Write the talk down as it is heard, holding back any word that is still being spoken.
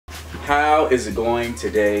How is it going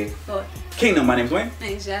today? Good. Kingdom, my name's Dwayne. My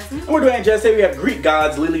name's Jasmine. And we're Dwayne and Jess. Today we have Greek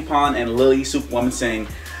gods Lele Pons and Lele Superwoman saying,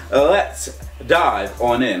 let's dive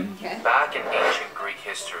on in. Okay. Back in ancient Greek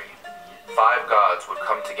history, 5 gods would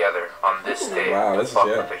come together on this day Wow, to this is fuck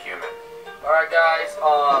it. with a human. Alright guys,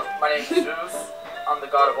 my name is Zeus. I'm the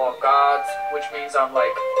god of all gods, which means I'm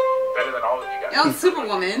like better than all of you guys. Yo,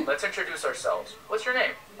 Superwoman. Let's introduce ourselves. What's your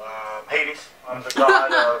name? Hades. I'm the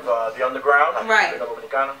god of the underground. Right.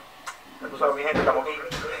 Dominicana. On to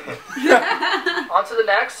the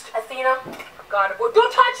next. Athena, god of war.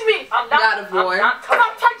 Don't touch me! I'm not. God of war. not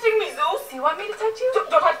Stop touching me, Zeus! Do you want me to touch you?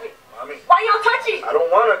 Don't touch me. I mean, Why y'all touching? I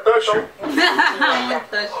don't want to touch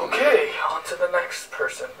you. Okay, on to the next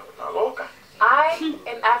person. I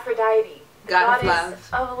am Aphrodite, God of goddess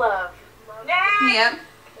of love. Yep.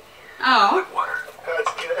 Oh. Water.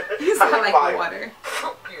 That's good. You sound like fire. water.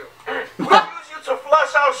 I use you to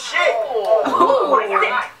flush out shit. Oh,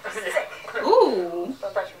 Ooh.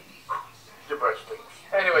 don't touch me. Your breast stinks.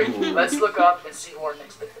 Anyway, let's look up and see who our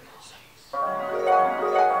next victim is.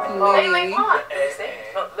 Lele Lily. Pons.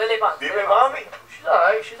 No, Lele Pons. Baby mommy. She's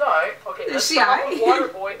alright, she's alright. Okay, Is let's she start off alright? with Water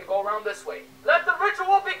Boy and go around this way. Let the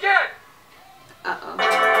ritual begin! Uh-oh.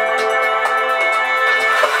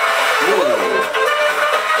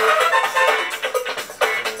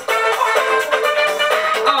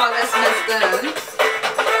 Oh, that's messed up.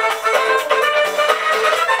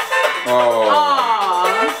 Oh. Aw.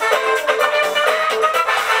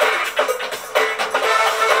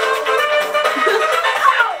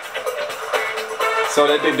 So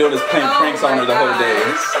that they're doing is playing Oh pranks on my her the whole day.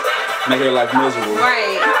 gosh. Making her life miserable.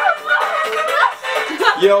 Right.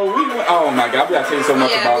 Yo, oh my god, we gotta tell you so much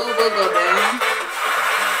Yeah, about. we'll go there.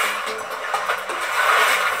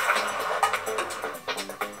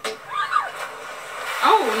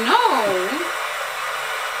 Oh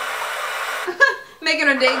no! Making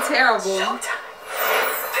her day terrible.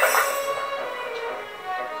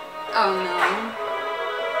 Oh no.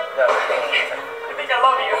 You think I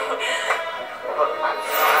love you?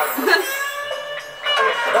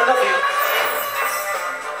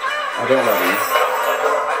 I don't love you.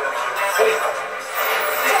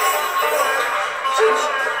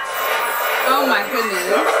 Oh my goodness.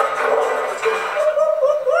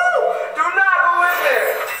 Do not go in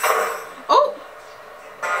there. Oh!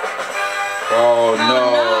 Oh no.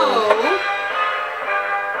 Oh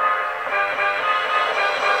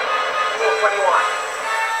What do you want?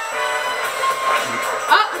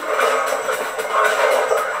 no!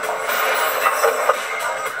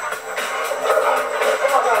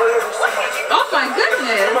 Oh my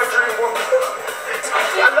goodness! My dream woman.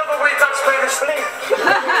 I love the way you talk Spanish to me.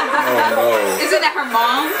 Oh no. Isn't that her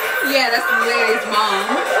mom? Yeah, that's Larry's mom.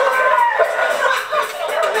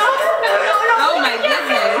 Oh my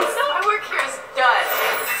goodness! My work here is done.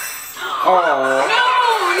 Oh. No,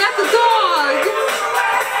 not the dog!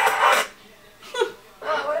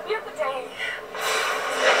 What a beautiful day.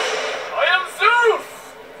 I am Zeus!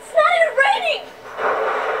 It's not even raining.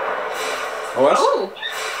 Oh, that's, Oh!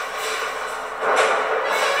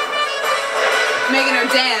 Making her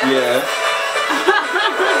dance. yeah.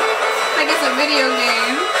 Like it's a video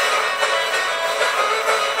game.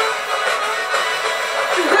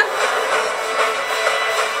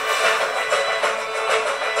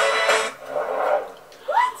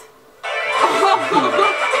 What?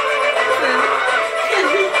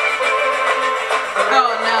 Oh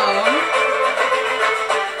no.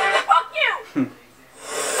 Fuck you.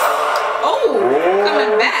 Oh,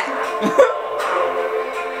 coming back.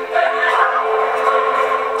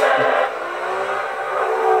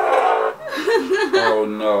 Oh Oh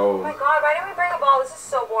no. my god, why didn't we bring a ball? This is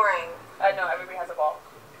so boring. I know, everybody has a ball.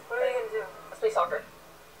 What are we gonna do? Let's play soccer.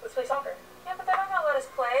 Let's play soccer. Yeah, but they're not gonna let us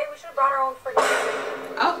play. We should have brought our own freaking.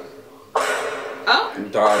 Oh. Oh.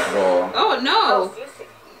 Dodgeball. Oh no. Juicy.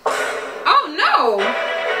 Oh no.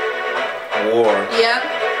 War. Yep.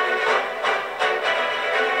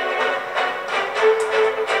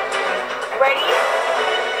 Ready?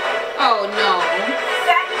 Oh no.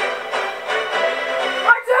 Set.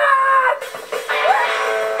 Attack!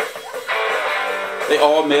 They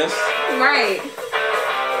all missed. Right.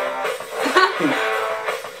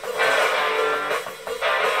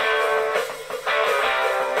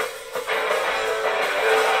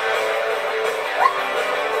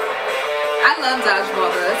 I love dodgeball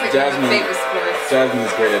though. That's like one of Jasmine. my favorite sports.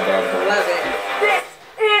 Jasmine's great at dodgeball. Love it. This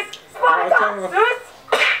is Sparta! Zeus!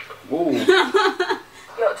 Ooh.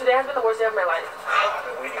 Yo, today has been the worst day of my life. I've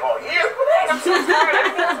been waiting all year. I'm so tired.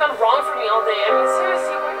 Everything has gone wrong for me all day. I mean,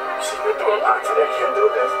 seriously, why She's been through a lot today. Can't do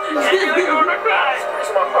this. I feel like I'm gonna cry.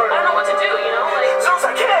 It's my heart. I don't know what to do, you know? Like, Zeus,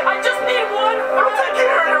 I can't. I just need one. I'll take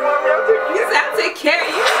care of your mommy. I'll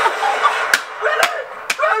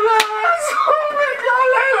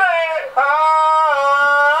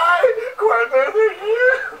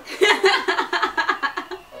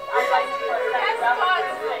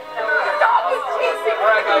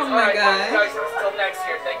god. Guys, until next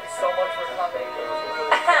year, thank you so much for coming. It was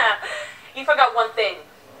really You forgot one thing.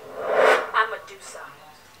 I'm Medusa.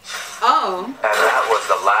 Oh. And that was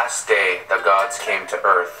the last day the gods came to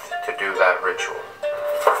Earth to do that ritual.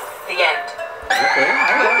 The end.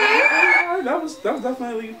 Okay. That was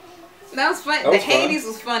definitely. That was funny. That was the fun. Hades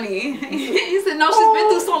was funny. He said, "No, she's been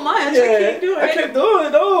through so much. I can't do it. I can't do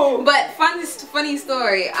it. No. But funny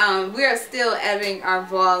story. We are still editing our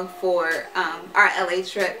vlog for our LA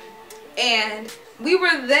trip, and we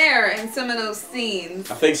were there in some of those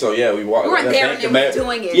scenes. I think so. Yeah, we walked. We weren't there when they were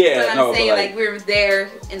doing it. Yeah, but I'm no, saying but like we were there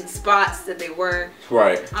in the spots that they were.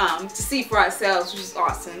 Right. To see for ourselves, which is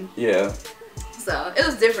awesome. Yeah. So it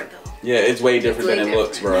was different though. Yeah, it's way different than it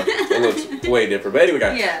looks, bro. It looks way different. But anyway,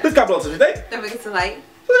 guys, let's go upload to today. Don't forget to like.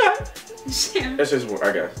 That's just what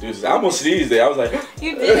I got. I almost sneezed there. I was like,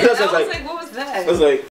 You did. I was like, like, what was that? I was like.